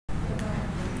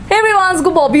everyone's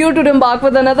go Bobby here, today I'm back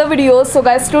with another video. So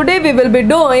guys, today we will be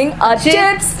doing a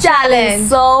chips challenge.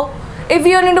 So if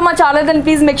you are new to my channel, then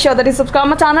please make sure that you subscribe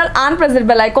my channel and press the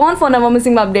bell icon for never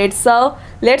missing my updates. So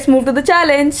let's move to the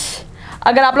challenge.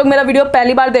 अगर आप लोग मेरा video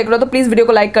पहली बार देख रहे हो तो please video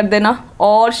को लाइक कर देना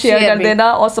और शेयर कर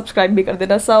देना और सब्सक्राइब भी कर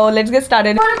देना. So let's get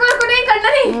started. नहीं करना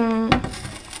नहीं.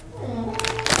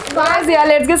 Guys, yeah,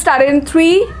 let's get started in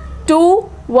 3, 2,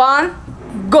 1,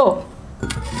 go.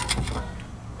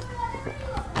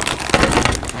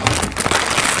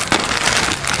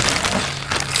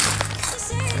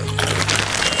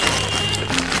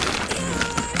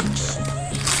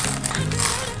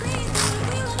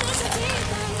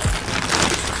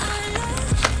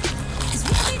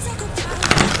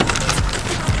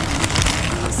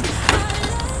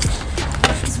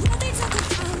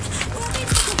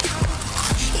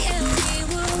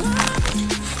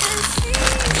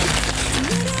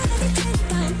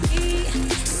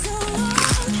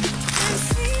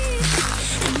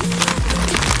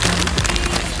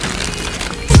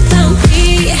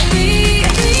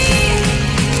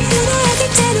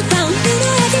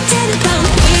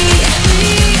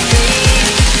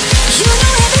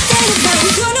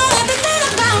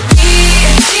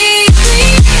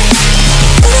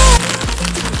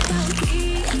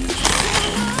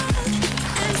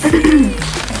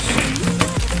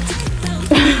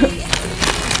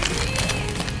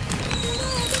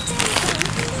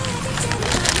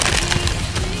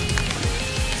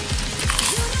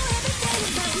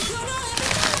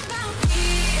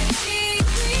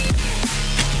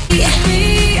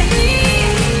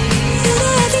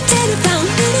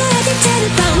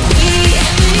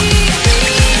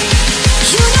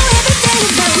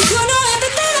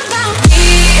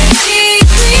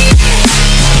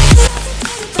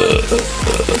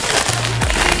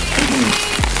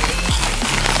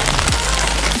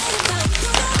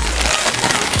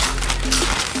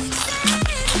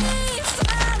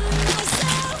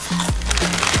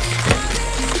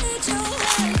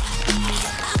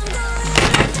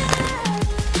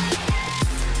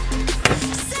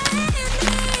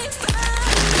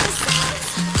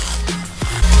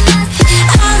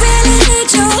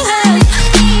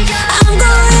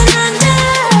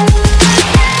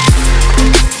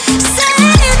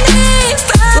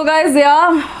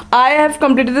 Yeah, I have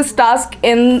completed this task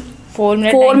in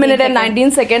 4 minutes and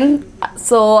 19 seconds.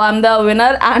 So I'm the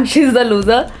winner and she's the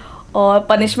loser. और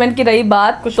पनिशमेंट की रही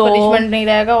बात, कुछ तो पनिशमेंट नहीं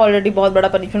रहेगा. ऑलरेडी बहुत बड़ा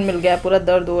पनिशमेंट मिल गया है. पूरा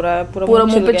दर्द हो रहा है, पूरा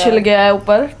मुंह पे छिल गया है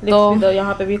ऊपर. तो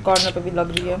यहाँ पे भी कॉर्नर पे भी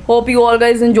लग रही है. Hope you all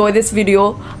guys enjoy this video.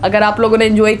 अगर आप लोगों ने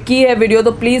एंजॉय की है वीडियो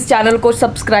तो प्लीज चैनल को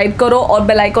सब्सक्राइब करो और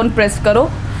बेल आइकॉन प्रेस करो.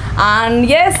 And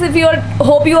yes, if you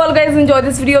hope you all guys enjoy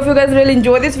this video. If you guys really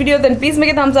enjoy this video, then please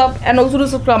make a thumbs up and also do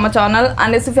subscribe my channel.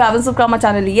 And yes, if you haven't subscribed my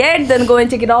channel yet, then go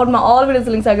and check it out. My all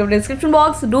videos links are given in the description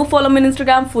box. Do follow me on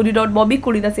Instagram foodie.bobby.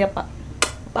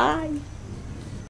 Bye.